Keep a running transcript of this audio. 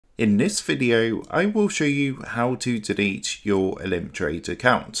In this video, I will show you how to delete your Olymp Trade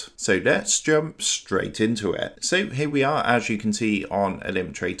account. So let's jump straight into it. So here we are, as you can see on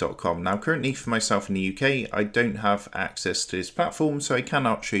olymptrade.com. Now currently for myself in the UK, I don't have access to this platform, so I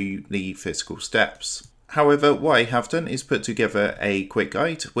cannot show you the physical steps. However, what I have done is put together a quick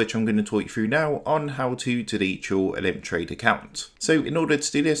guide, which I'm going to talk you through now on how to delete your Olymp Trade account. So in order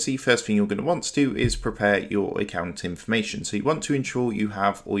to do this, the first thing you're going to want to do is prepare your account information. So you want to ensure you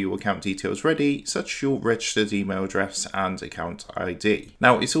have all your account details ready, such as your registered email address and account ID.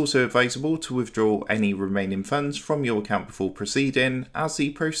 Now it's also advisable to withdraw any remaining funds from your account before proceeding, as the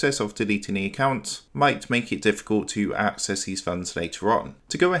process of deleting the account might make it difficult to access these funds later on.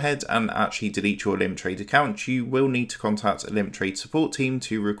 To go ahead and actually delete your Olymp Trade account, you will need to contact Olymp Trade support team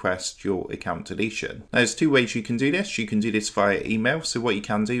to request your account deletion. Now there's two ways you can do this. You can do this via email. So what you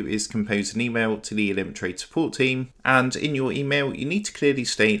can do is compose an email to the Olymp Trade support team, and in your email you need to clearly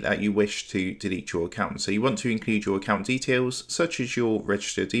state that you wish to delete your account. So you want to include your account details such as your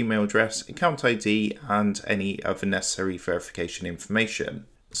registered email address, account ID and any other necessary verification information.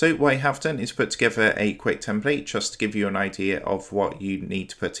 So what I have done is put together a quick template just to give you an idea of what you need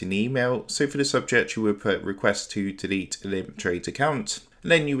to put in the email. So for the subject you would put request to delete Olymp Trade account.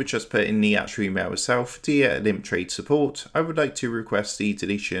 And then you would just put in the actual email itself, dear Olymp Trade support, I would like to request the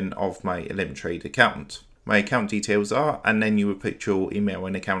deletion of my Olymp Trade account. My account details are, and then you would put your email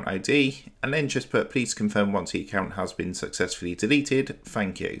and account ID, and then just put please confirm once the account has been successfully deleted,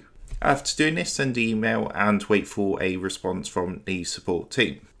 thank you. After doing this, send the email and wait for a response from the support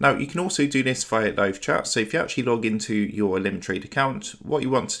team. Now you can also do this via live chat, so if you actually log into your Olymp Trade account, what you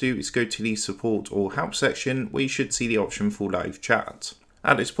want to do is go to the support or help section where you should see the option for live chat.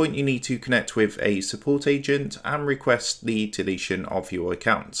 At this point you need to connect with a support agent and request the deletion of your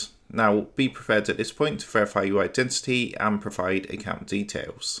account. Now be prepared at this point to verify your identity and provide account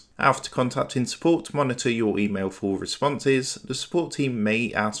details. After contacting support, monitor your email for responses. The support team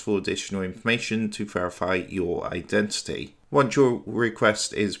may ask for additional information to verify your identity. Once your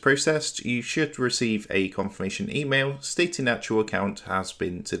request is processed, you should receive a confirmation email stating that your account has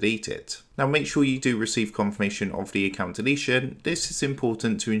been deleted. Now make sure you do receive confirmation of the account deletion. This is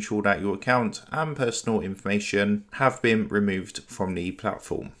important to ensure that your account and personal information have been removed from the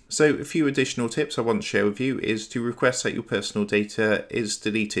platform. So a few additional tips I want to share with you is to request that your personal data is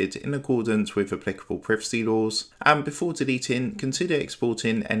deleted in accordance with applicable privacy laws, and before deleting, consider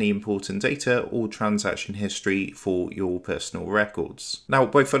exporting any important data or transaction history for your personal records. Now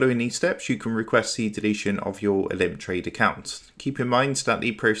by following these steps you can request the deletion of your Olymp Trade account. Keep in mind that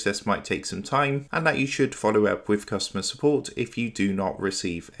the process might take some time and that you should follow up with customer support if you do not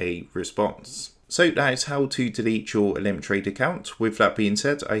receive a response. So that is how to delete your Olymp Trade account. With that being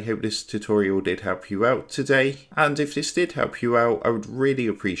said, I hope this tutorial did help you out today. And if this did help you out, I would really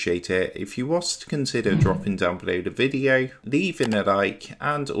appreciate it if you was to consider dropping down below the video, leaving a like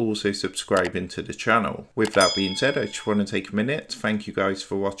and also subscribing to the channel. With that being said, I just want to take a minute to thank you guys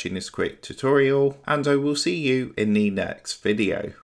for watching this quick tutorial, and I will see you in the next video.